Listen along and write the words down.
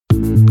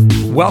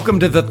Welcome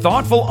to the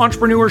Thoughtful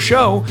Entrepreneur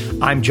Show.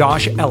 I'm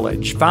Josh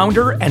Elledge,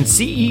 founder and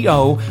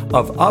CEO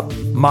of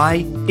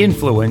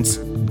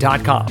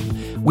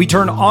UpMyInfluence.com. We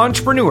turn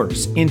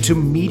entrepreneurs into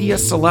media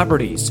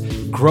celebrities,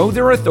 grow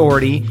their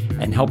authority,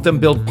 and help them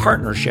build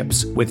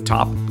partnerships with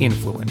top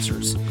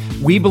influencers.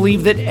 We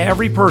believe that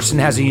every person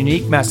has a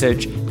unique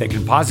message that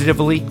can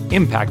positively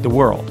impact the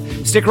world.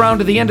 Stick around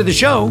to the end of the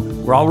show,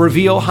 where I'll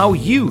reveal how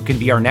you can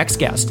be our next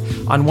guest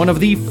on one of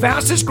the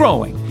fastest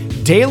growing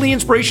daily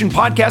inspiration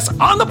podcasts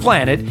on the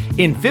planet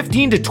in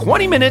 15 to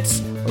 20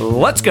 minutes.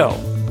 Let's go. All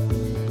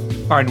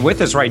right, and with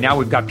us right now,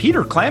 we've got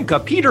Peter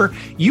Klamka. Peter,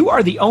 you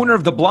are the owner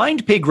of the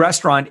Blind Pig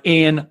restaurant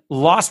in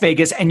Las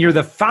Vegas, and you're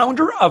the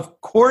founder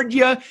of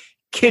Cordia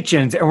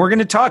Kitchens. And we're going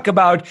to talk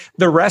about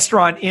the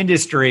restaurant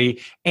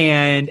industry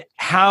and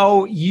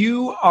how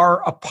you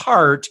are a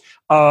part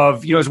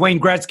of, as Wayne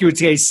Gretzky would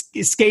say,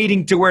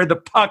 skating to where the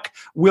puck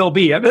will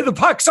be. I mean, the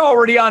puck's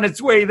already on its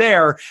way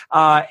there,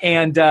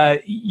 and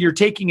you're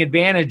taking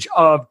advantage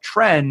of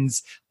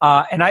trends.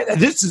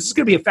 This is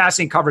going to be a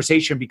fascinating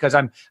conversation because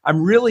I'm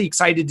really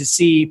excited to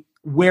see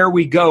where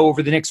we go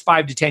over the next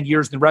 5 to 10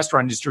 years in the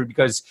restaurant industry,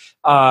 because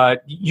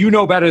you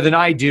know better than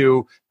I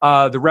do,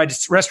 the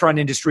restaurant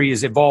industry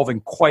is evolving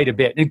quite a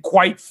bit and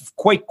quite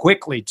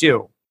quickly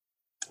too.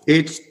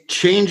 It's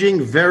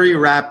changing very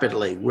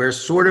rapidly. We're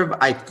sort of,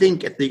 I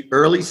think, at the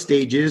early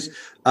stages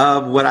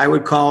of what I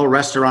would call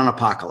restaurant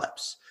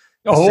apocalypse.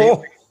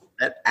 Oh,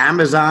 that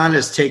Amazon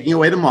is taking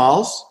away the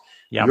malls.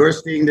 Yep. You're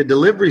seeing the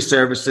delivery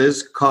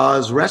services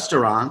cause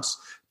restaurants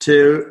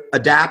to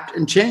adapt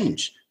and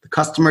change. The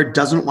customer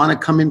doesn't want to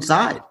come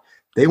inside.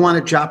 They want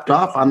it chopped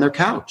off on their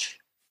couch.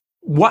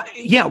 What?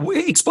 Yeah,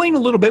 explain a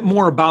little bit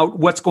more about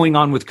what's going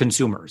on with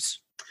consumers.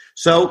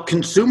 So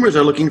consumers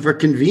are looking for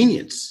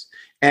convenience.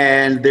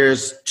 And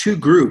there's two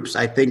groups.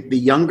 I think the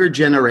younger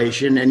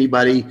generation,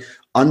 anybody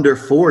under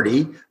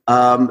 40,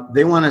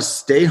 they want to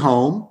stay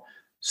home,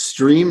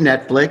 stream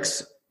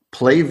Netflix,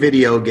 play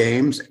video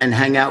games, and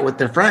hang out with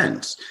their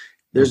friends.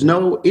 There's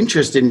no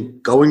interest in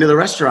going to the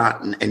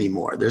restaurant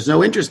anymore. There's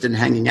no interest in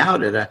hanging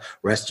out at a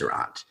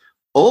restaurant.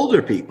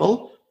 Older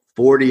people,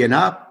 40 and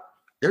up,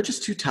 they're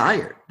just too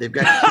tired. They've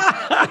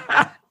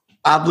got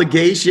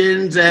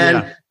obligations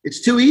and it's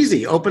too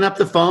easy. Open up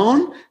the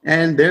phone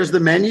and there's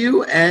the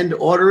menu and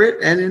order it.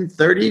 And in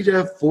 30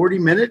 to 40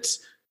 minutes,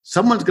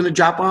 someone's going to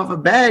drop off a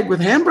bag with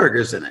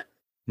hamburgers in it.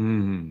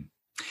 Mm.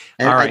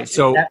 And all right.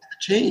 So that's the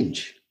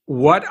change.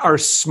 What are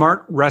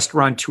smart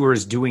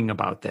restaurateurs doing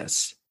about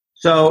this?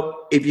 So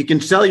if you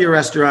can sell your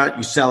restaurant,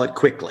 you sell it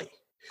quickly.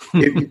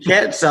 If you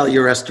can't sell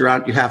your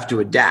restaurant, you have to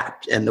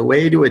adapt. And the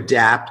way to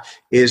adapt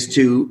is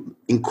to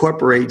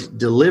incorporate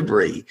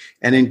delivery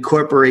and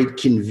incorporate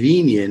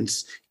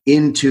convenience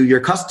into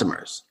your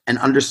customers, and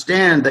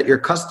understand that your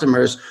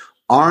customers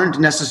aren't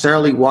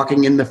necessarily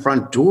walking in the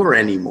front door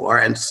anymore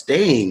and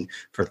staying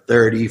for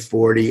 30,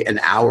 40, an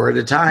hour at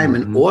a time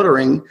and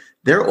ordering.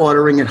 They're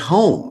ordering at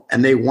home,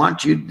 and they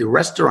want the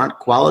restaurant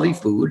quality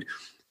food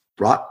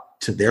brought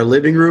to their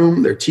living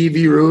room, their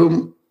TV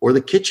room, or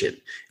the kitchen.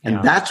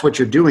 And that's what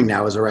you're doing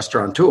now as a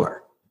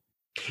restaurateur.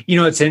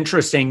 It's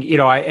interesting,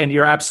 and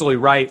you're absolutely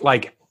right.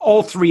 Like,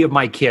 all three of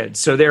my kids,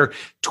 so they're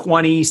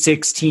 20,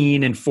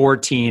 16, and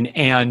 14,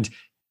 and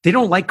they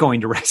don't like going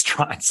to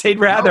restaurants.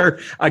 They'd rather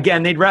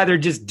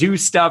just do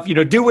stuff,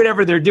 do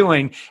whatever they're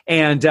doing.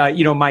 And,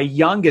 my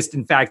youngest,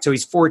 in fact, so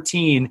he's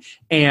 14,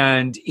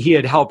 and he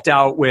had helped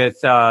out with,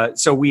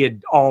 so we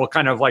had all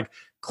kind of like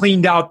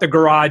cleaned out the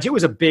garage. It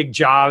was a big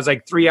job. It was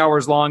like 3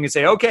 hours long, and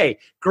say, okay,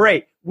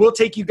 great. We'll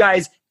take you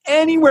guys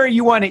anywhere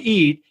you want to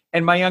eat.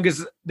 And my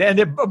youngest,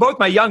 and both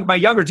my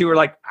younger two were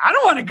like, I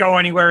don't want to go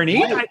anywhere and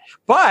eat. Right.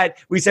 But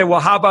we said, well,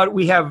 how about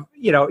we have,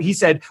 he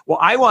said, well,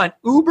 I want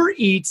Uber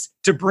Eats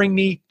to bring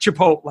me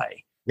Chipotle.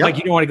 Yep. Like,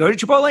 you don't want to go to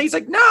Chipotle? He's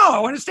like, no, I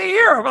want to stay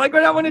here. I'm like,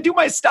 but I want to do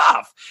my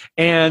stuff.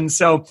 And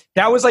so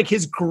that was like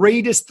his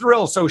greatest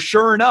thrill. So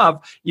sure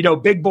enough,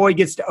 big boy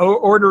gets to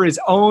order his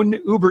own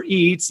Uber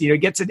Eats,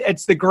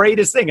 it's the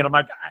greatest thing. And I'm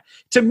like,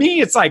 to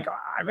me, it's like,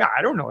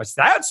 I don't know, it's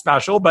that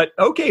special, but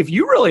okay, if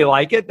you really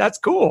like it, that's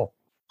cool.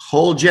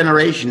 Whole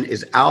generation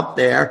is out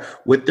there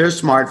with their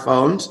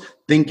smartphones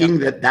thinking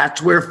that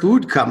that's where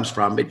food comes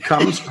from. It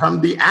comes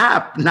from the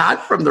app,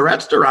 not from the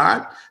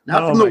restaurant,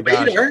 not from the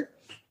waiter.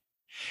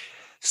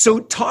 So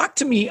talk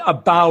to me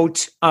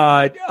about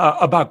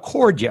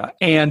Cordia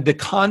and the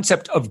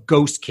concept of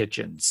ghost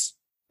kitchens.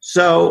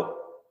 So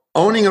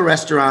owning a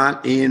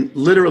restaurant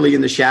literally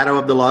in the shadow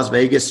of the Las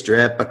Vegas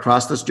Strip,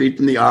 across the street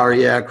from the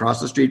Aria,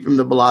 across the street from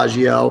the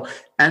Bellagio,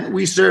 and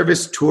we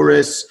service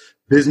tourists,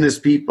 business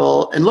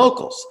people, and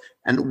locals.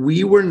 And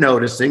we were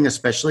noticing,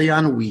 especially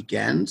on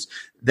weekends,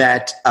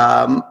 that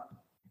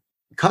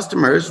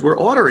customers were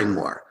ordering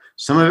more.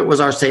 Some of it was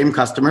our same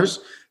customers.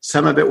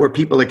 Some of it were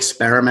people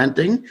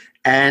experimenting.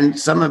 And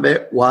some of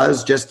it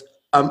was just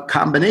a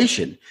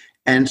combination.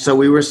 And so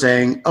we were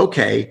saying,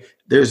 okay,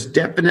 there's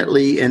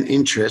definitely an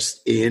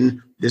interest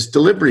in this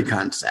delivery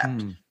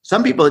concept.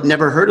 Some people had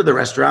never heard of the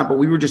restaurant, but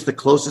we were just the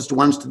closest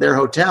ones to their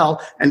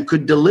hotel and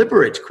could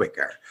deliver it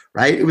quicker.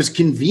 right? It was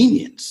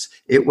convenience.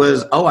 It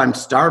was, oh, I'm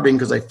starving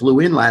because I flew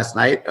in last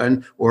night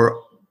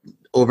or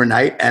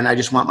overnight and I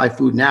just want my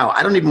food now.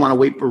 I don't even want to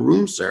wait for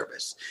room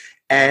service.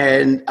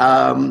 And,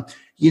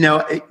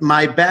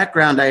 my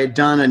background, I had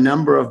done a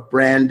number of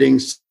branding,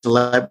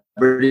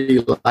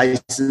 celebrity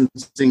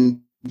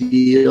licensing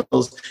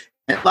deals.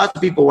 And lots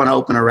of people want to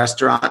open a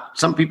restaurant.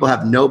 Some people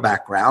have no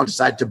background,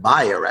 decide to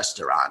buy a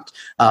restaurant.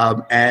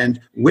 And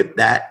with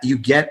that, you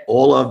get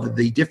all of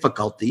the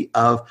difficulty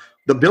of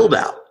the build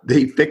out,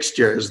 the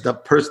fixtures,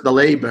 the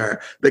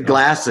labor, the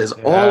glasses,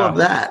 all of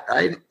that,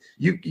 right?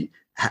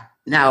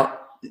 Now,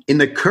 in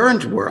the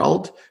current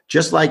world,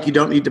 just like you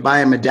don't need to buy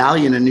a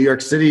medallion in New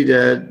York City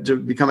to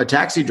become a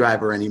taxi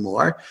driver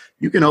anymore,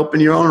 you can open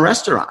your own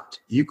restaurant.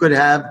 You could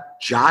have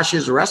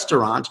Josh's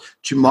restaurant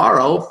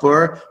tomorrow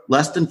for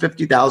less than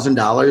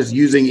 $50,000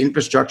 using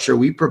infrastructure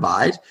we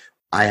provide.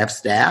 I have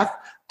staff.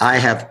 I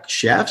have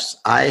chefs.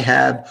 I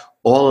have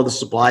all of the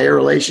supplier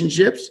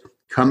relationships.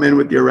 Come in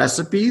with your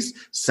recipes,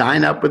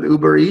 sign up with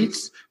Uber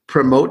Eats,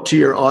 promote to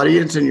your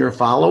audience and your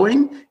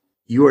following.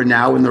 You are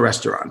now in the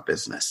restaurant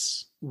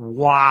business.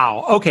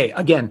 Wow. Okay.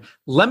 Again,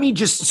 let me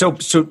just,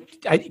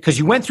 because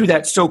you went through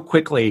that so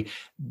quickly,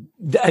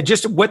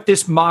 just what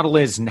this model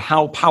is and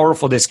how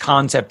powerful this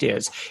concept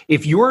is.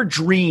 If your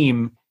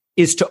dream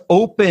is to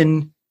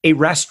open a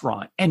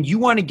restaurant and you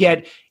want to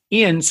get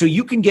in so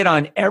you can get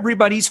on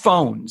everybody's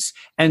phones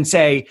and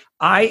say,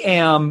 I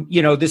am,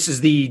 this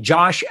is the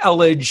Josh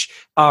Elledge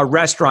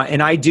restaurant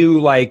and I do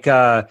like,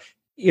 I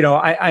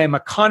am a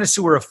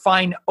connoisseur of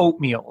fine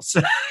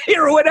oatmeals,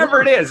 or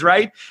whatever it is,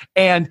 right?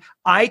 And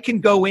I can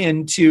go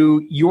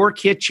into your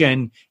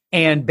kitchen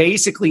and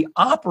basically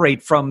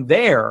operate from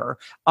there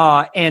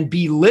and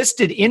be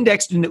listed,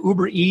 indexed in the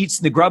Uber Eats,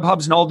 the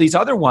Grubhubs, and all these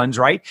other ones,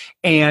 right?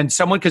 And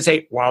someone could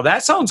say, wow,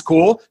 that sounds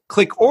cool.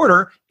 Click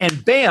order,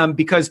 and bam,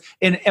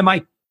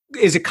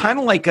 is it kind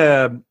of like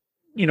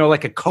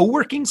like a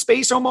co-working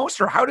space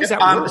almost, or how does that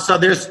work? So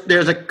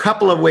there's a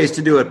couple of ways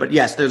to do it, but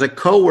yes, there's a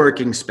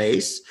co-working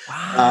space.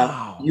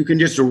 Wow. You can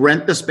just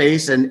rent the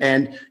space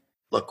and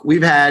look,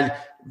 we've had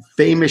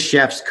famous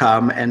chefs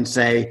come and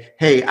say,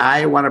 hey,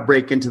 I want to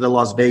break into the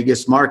Las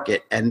Vegas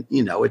market. And,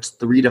 it's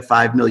 $3 to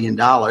 $5 million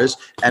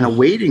and a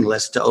waiting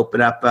list to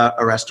open up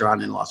a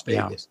restaurant in Las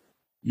Vegas. Yeah.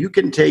 You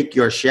can take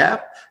your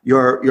chef,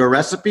 your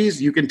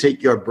recipes, you can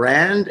take your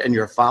brand and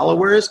your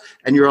followers,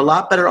 and you're a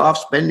lot better off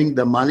spending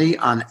the money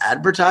on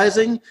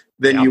advertising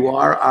than you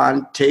are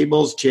on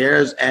tables,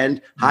 chairs,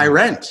 and high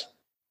rent.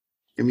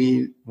 I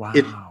mean, wow.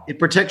 It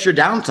protects your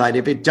downside.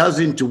 If it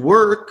doesn't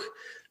work,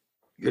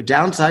 your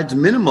downside's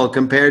minimal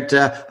compared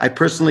to, I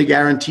personally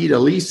guaranteed a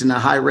lease in a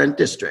high rent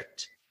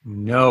district.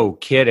 No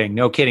kidding.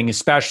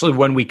 Especially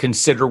when we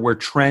consider where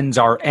trends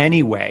are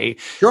anyway.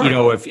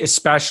 Sure.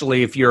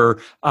 Especially if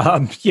you're,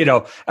 you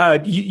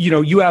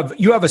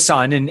have a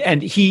son,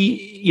 and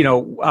he,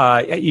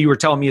 you were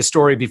telling me a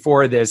story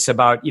before this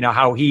about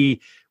how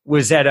he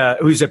was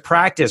at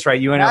practice,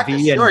 right?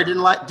 UNLV. Sure.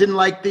 Didn't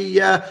like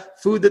the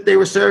food that they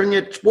were serving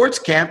at sports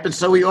camp, and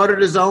so he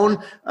ordered his own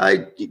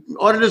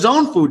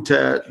food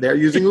they're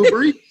using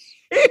Uber Eats.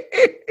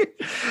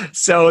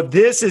 So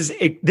this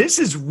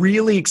is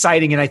really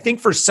exciting. And I think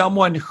for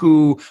someone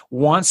who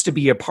wants to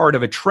be a part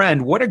of a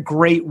trend, what a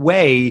great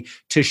way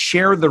to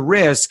share the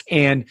risk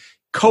and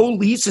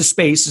co-lease a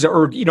space,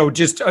 or,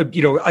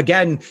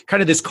 again,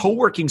 kind of this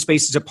co-working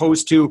space as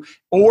opposed to,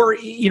 or,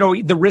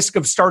 the risk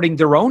of starting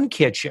their own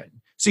kitchen.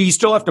 So you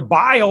still have to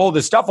buy all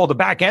the stuff, all the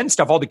back end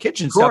stuff, all the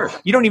kitchen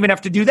stuff. You don't even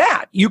have to do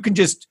that. You can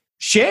just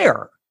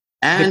share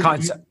the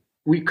concept.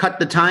 We cut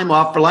the time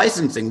off for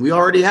licensing. We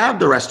already have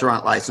the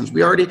restaurant license.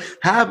 We already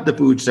have the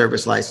food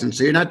service license.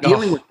 So you're not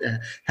dealing with the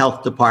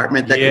health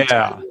department that can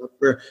tell you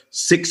for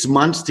 6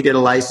 months to get a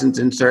license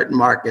in certain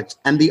markets.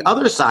 And the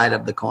other side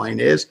of the coin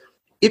is,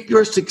 if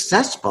you're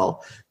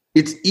successful,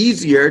 it's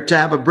easier to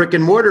have a brick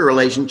and mortar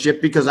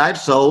relationship, because I've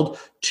sold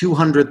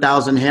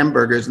 200,000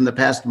 hamburgers in the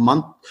past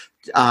month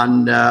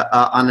on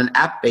an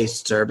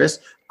app-based service.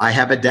 I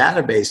have a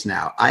database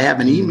now. I have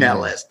an email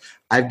list.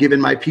 I've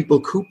given my people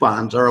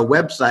coupons or a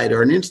website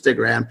or an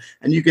Instagram,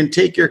 and you can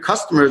take your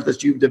customers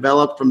that you've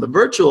developed from the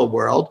virtual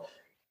world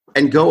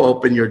and go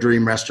open your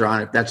dream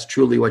restaurant if that's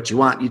truly what you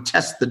want. You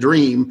test the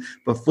dream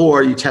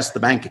before you test the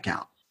bank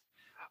account.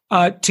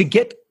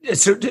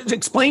 So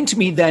explain to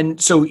me then,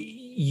 so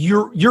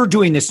you're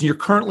doing this and you're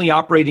currently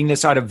operating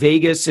this out of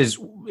Vegas. Is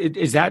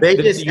that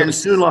Vegas and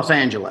soon Los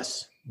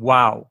Angeles?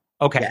 Wow.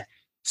 Okay. Yeah.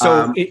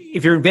 So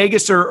if you're in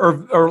Vegas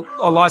or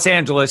Los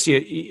Angeles,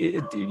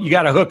 you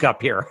got a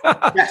hookup here.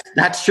 Yes,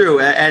 that's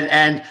true.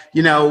 And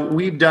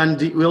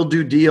we'll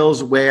do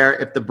deals where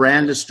if the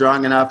brand is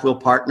strong enough, we'll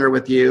partner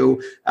with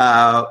you.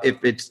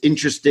 If it's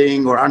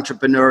interesting or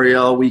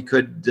entrepreneurial, we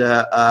could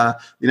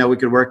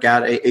work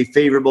out a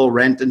favorable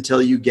rent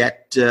until you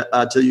get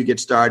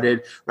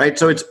started. Right.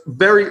 So it's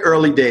very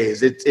early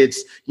days. It's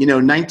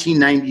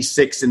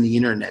 1996 in the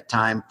internet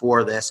time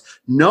for this,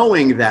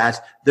 knowing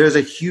that there's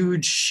a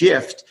huge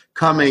shift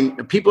coming.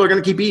 People are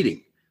going to keep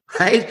eating.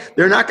 right?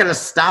 They're not going to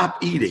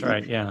stop eating. That's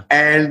right, yeah.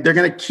 And they're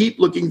going to keep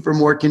looking for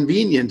more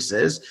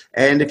conveniences.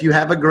 And if you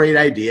have a great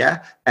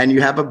idea and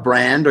you have a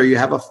brand or you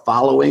have a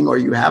following or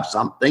you have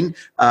something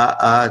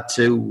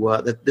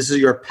that this is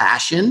your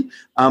passion,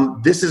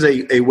 this is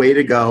a way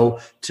to go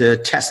to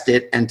test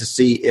it and to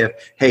see if,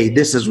 hey,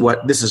 this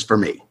is for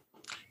me.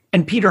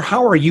 And Peter,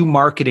 how are you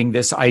marketing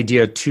this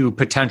idea to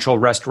potential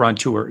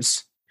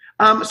restaurateurs?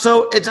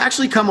 So it's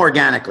actually come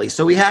organically.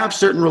 So we have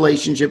certain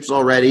relationships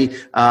already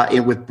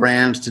with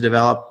brands to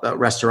develop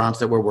restaurants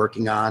that we're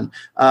working on.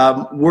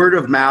 Word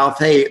of mouth.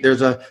 Hey,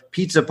 there's a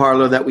pizza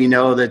parlor that we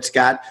know that's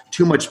got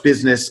too much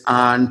business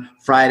on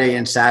Friday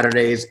and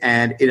Saturdays,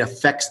 and it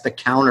affects the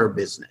counter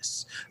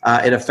business.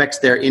 It affects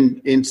their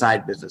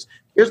inside business.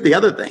 Here's the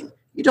other thing.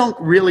 You don't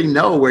really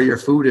know where your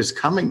food is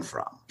coming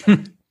from.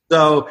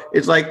 So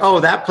it's like,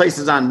 oh, that place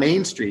is on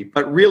Main Street,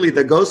 but really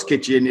the ghost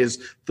kitchen is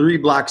 3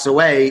 blocks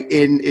away.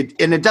 And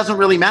it doesn't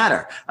really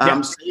matter.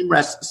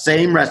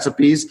 Same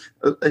recipes.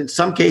 In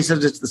some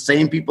cases, it's the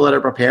same people that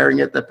are preparing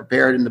it that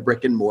prepare it in the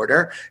brick and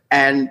mortar.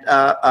 And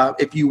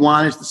if you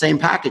want, it's the same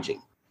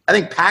packaging. I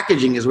think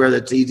packaging is where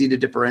it's easy to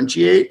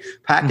differentiate.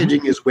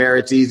 Packaging is where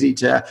it's easy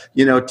to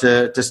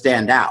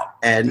stand out,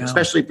 and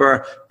especially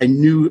for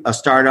a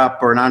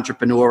startup or an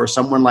entrepreneur or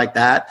someone like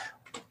that.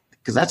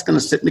 Because that's going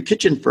to sit in the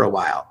kitchen for a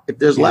while. If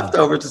there's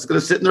leftovers, it's going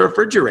to sit in the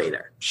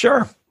refrigerator.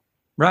 Sure.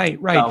 Right.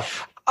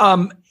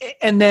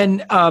 And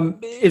then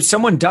if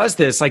someone does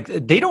this, like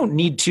they don't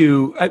need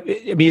to,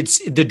 it's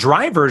the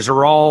drivers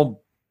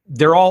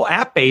they're all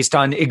app based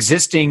on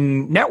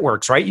existing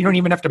networks, right? You don't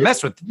even have to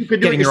mess with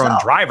getting your own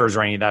drivers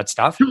or any of that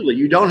stuff. Truly,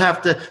 you don't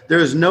have to.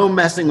 There's no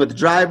messing with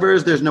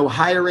drivers. There's no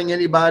hiring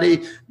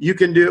anybody. You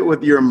can do it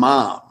with your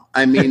mom.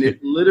 I mean,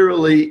 it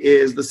literally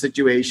is the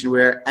situation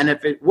where, and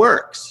if it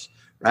works,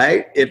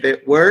 right? If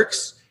it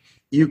works,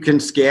 you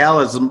can scale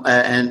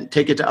and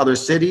take it to other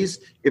cities.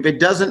 If it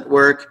doesn't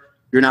work,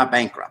 you're not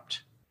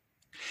bankrupt.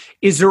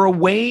 Is there a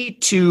way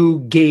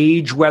to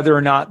gauge whether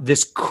or not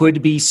this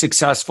could be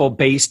successful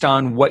based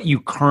on what you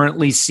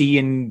currently see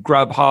in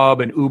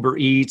Grubhub and Uber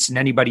Eats and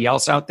anybody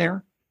else out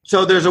there?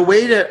 So there's a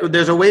way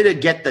to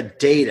get the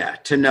data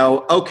to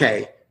know,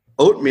 okay,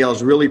 oatmeal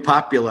is really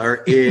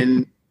popular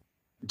in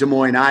Des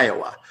Moines,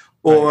 Iowa,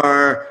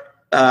 or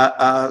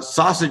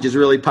sausage is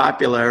really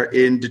popular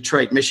in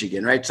Detroit,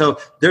 Michigan, right? So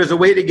there's a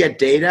way to get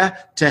data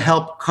to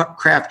help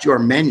craft your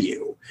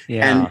menu.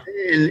 Yeah. And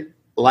then,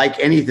 like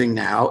anything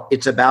now,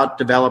 it's about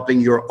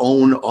developing your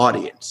own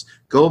audience.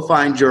 Go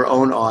find your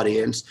own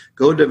audience.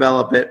 Go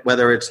develop it,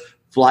 whether it's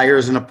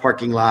flyers in a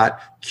parking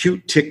lot,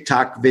 cute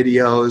TikTok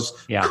videos,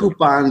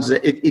 coupons.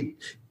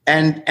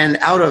 And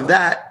out of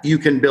that, you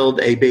can build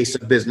a base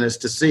of business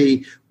to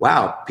see,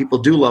 wow, people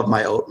do love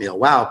my oatmeal.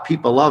 Wow,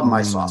 people love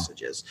my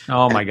sausages.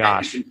 Oh, my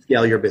gosh. You can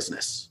scale your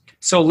business.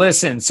 So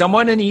listen,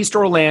 someone in East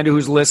Orlando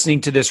who's listening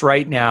to this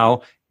right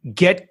now,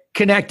 get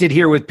connected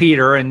here with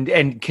Peter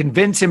and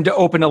convince him to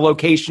open a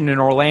location in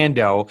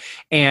Orlando.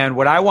 And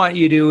what I want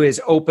you to do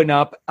is open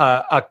up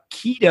a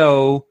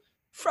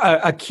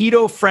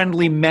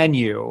keto-friendly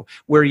menu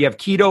where you have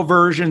keto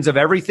versions of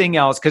everything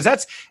else. Because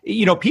that's,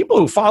 people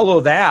who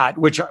follow that,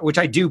 which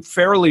I do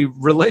fairly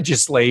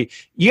religiously,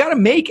 you got to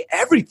make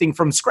everything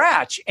from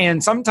scratch.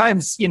 And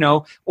sometimes,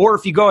 or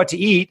if you go out to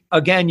eat,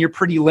 again, you're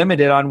pretty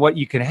limited on what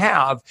you can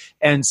have.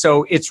 And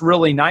so it's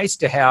really nice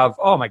to have,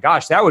 oh my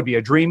gosh, that would be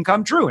a dream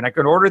come true. And I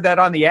could order that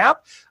on the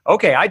app.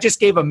 Okay, I just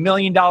gave $1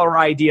 million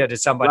idea to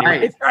somebody.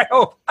 Right. I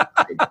hope.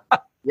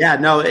 Yeah,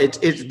 no,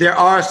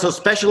 so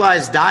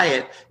specialized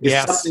diet is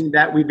something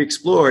that we've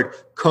explored.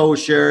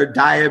 Kosher,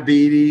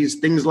 diabetes,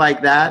 things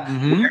like that,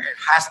 where it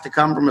has to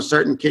come from a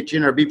certain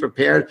kitchen or be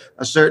prepared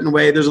a certain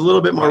way. There's a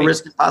little bit more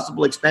risk and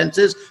possible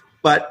expenses,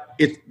 but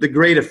it's the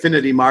great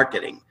affinity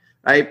marketing,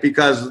 right?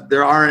 Because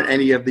there aren't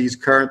any of these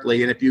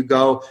currently. And if you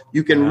go,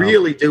 you can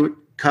really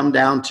come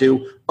down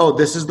to, oh,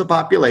 this is the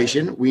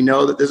population. We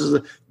know that this is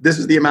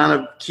the amount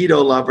of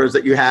keto lovers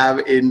that you have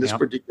in this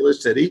particular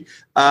city.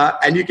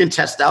 And you can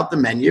test out the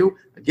menu.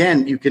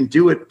 Again, you can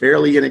do it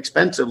fairly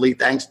inexpensively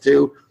thanks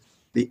to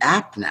the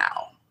app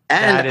now.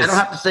 And I don't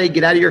have to say,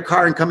 get out of your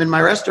car and come in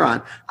my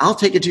restaurant. I'll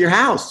take it to your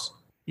house.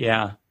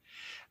 Yeah.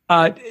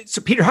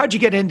 So Peter, how'd you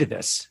get into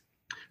this?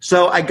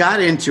 So I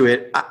got into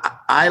it.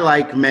 I,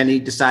 like many,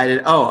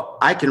 decided,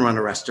 I can run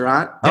a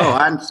restaurant.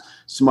 I'm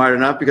smart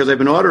enough because I've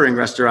been ordering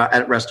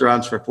at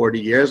restaurants for 40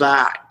 years.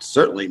 I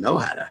certainly know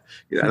how to.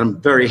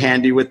 I'm very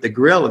handy with the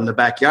grill in the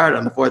backyard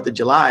on the 4th of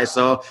July.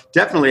 So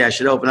definitely I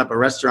should open up a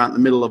restaurant in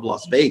the middle of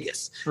Las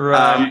Vegas.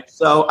 Right.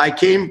 So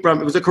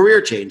it was a career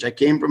change. I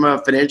came from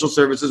a financial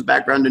services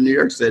background in New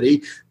York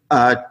City,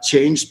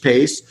 changed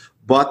pace,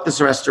 bought this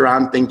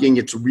restaurant thinking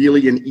it's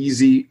really an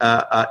easy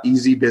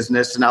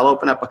business. And I'll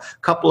open up a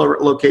couple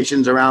of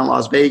locations around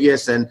Las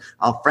Vegas and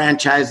I'll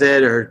franchise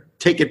it or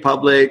take it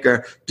public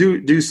or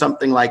do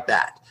something like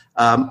that.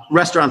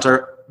 Restaurants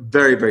are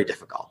very, very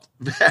difficult.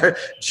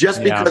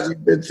 Just because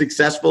you've been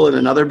successful in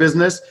another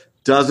business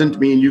doesn't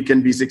mean you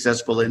can be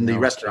successful in the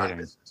restaurant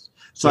business.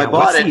 So I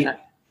bought it.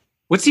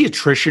 What's the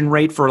attrition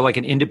rate for like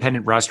an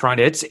independent restaurant?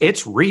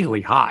 It's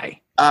really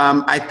high.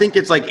 I think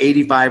it's like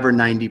 85 or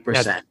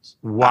 90%.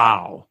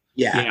 Wow.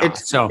 Yeah.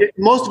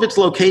 Most of it's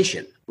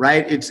location,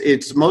 right?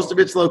 It's most of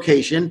its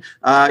location.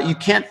 You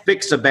can't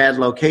fix a bad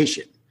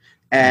location.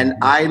 And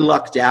I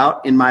lucked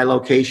out in my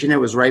location. It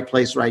was right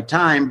place, right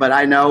time. But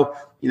I know,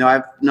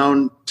 I've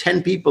known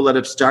 10 people that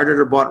have started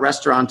or bought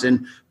restaurants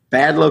in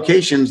bad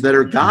locations that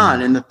are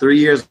gone in the 3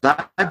 years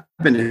I've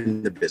been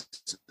in the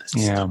business.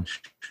 Yeah.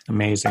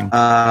 Amazing.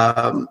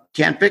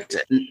 Can't fix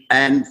it.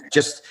 And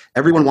just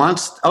everyone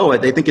wants,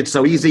 they think it's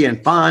so easy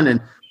and fun,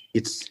 and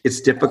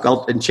it's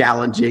difficult and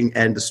challenging.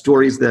 And the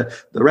stories, the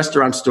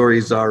restaurant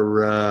stories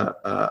are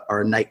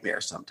a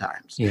nightmare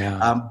sometimes.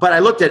 Yeah. But I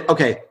looked at,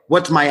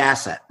 what's my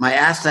asset? My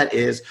asset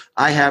is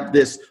I have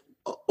this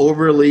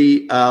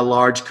overly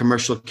large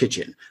commercial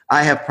kitchen.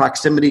 I have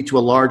proximity to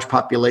a large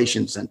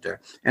population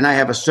center, and I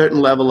have a certain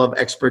level of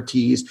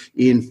expertise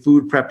in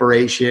food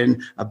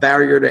preparation, a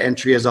barrier to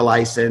entry as a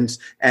license,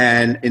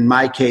 and in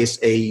my case,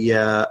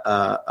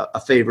 a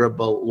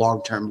favorable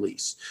long-term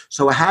lease.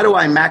 So how do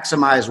I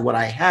maximize what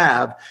I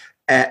have,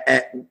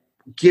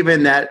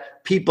 given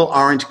that people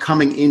aren't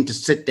coming in to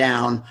sit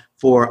down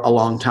for a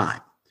long time?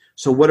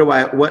 So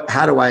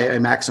how do I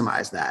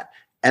maximize that?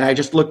 And I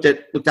just looked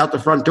out the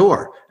front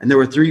door, and there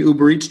were 3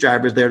 Uber Eats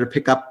drivers there to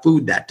pick up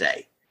food that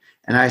day.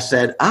 And I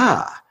said,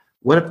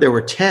 what if there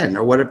were 10,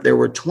 or what if there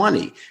were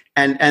 20?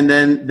 And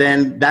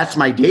then that's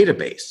my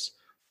database,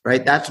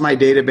 right? That's my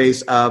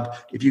database of,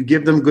 if you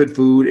give them good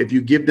food, if you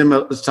give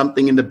them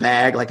something in the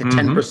bag, like a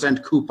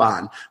 10%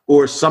 coupon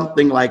or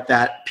something like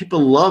that,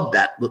 people love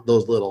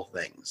those little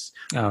things.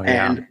 Oh,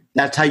 yeah. And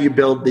that's how you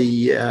build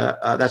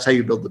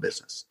the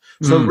business.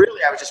 So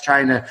really, I was just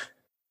trying to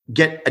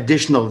get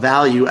additional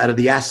value out of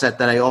the asset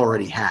that I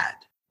already had.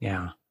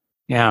 Yeah.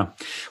 Yeah.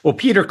 Well,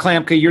 Peter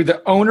Klamka, you're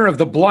the owner of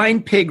the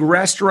Blind Pig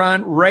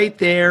restaurant right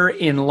there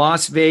in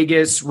Las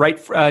Vegas, right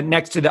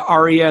next to the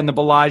Aria and the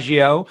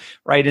Bellagio,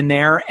 right in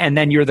there. And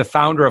then you're the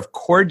founder of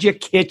Cordia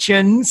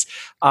Kitchens,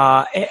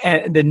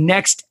 and the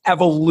next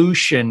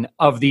evolution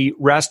of the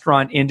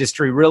restaurant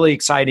industry. Really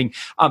exciting.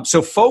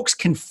 So folks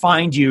can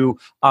find you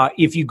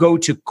if you go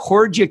to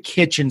Cordia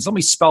Kitchens. Let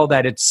me spell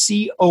that. It's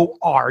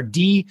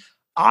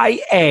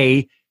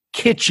Cordia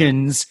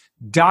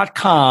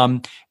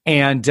kitchens.com.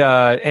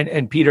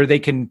 And Peter, they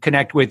can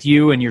connect with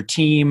you and your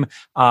team.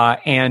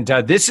 And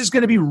this is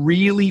going to be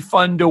really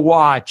fun to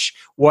watch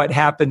what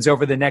happens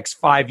over the next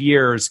 5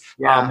 years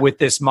with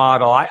this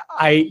model.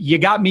 You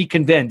got me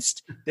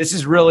convinced. This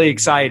is really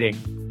exciting.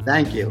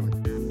 Thank you.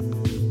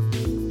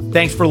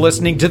 Thanks for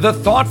listening to the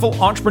Thoughtful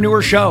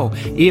Entrepreneur Show.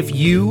 If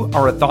you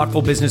are a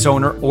thoughtful business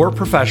owner or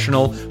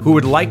professional who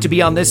would like to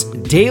be on this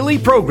daily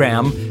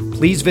program,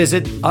 please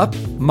visit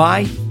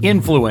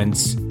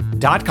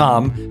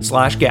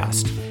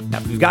upmyinfluence.com/guest. Now,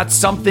 if you've got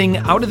something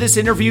out of this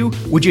interview,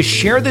 would you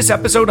share this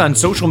episode on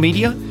social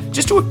media?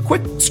 Just do a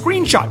quick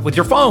screenshot with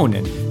your phone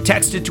and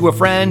text it to a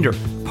friend or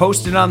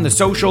post it on the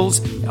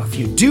socials. Now, if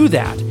you do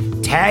that,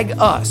 tag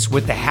us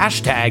with the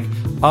hashtag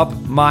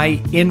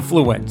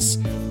UpMyInfluence.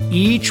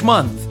 Each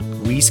month,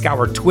 we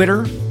scour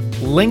Twitter,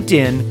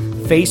 LinkedIn,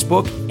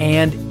 Facebook,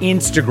 and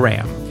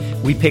Instagram.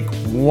 We pick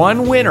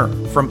one winner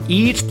from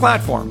each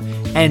platform,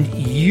 and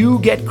you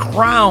get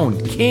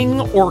crowned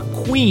king or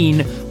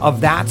queen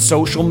of that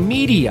social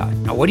media.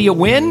 Now, what do you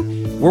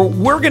win?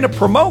 We're going to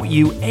promote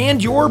you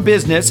and your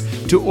business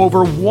to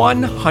over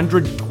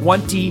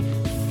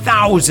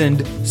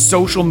 120,000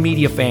 social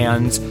media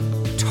fans,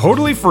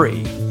 totally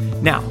free.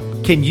 Now,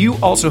 can you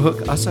also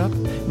hook us up?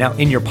 Now,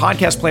 in your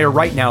podcast player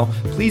right now,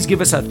 please give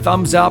us a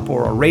thumbs up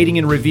or a rating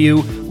and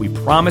review. We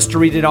promise to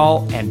read it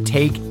all and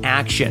take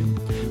action.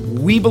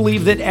 We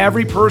believe that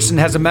every person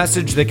has a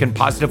message that can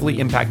positively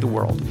impact the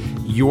world.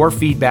 Your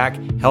feedback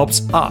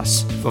helps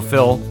us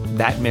fulfill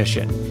that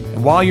mission.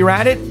 And while you're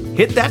at it,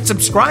 hit that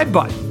subscribe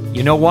button.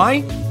 You know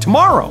why?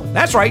 Tomorrow,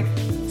 that's right,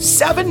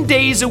 7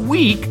 days a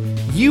week,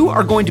 you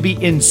are going to be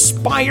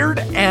inspired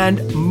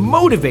and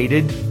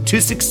motivated to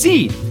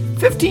succeed.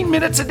 15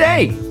 minutes a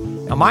day.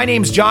 Now, my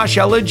name's Josh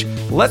Elledge.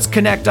 Let's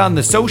connect on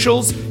the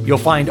socials. You'll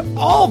find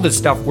all the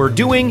stuff we're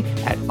doing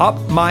at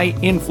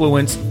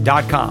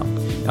upmyinfluence.com.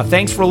 Now,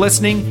 thanks for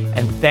listening,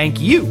 and thank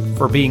you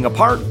for being a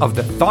part of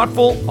the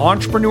Thoughtful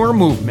Entrepreneur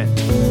Movement.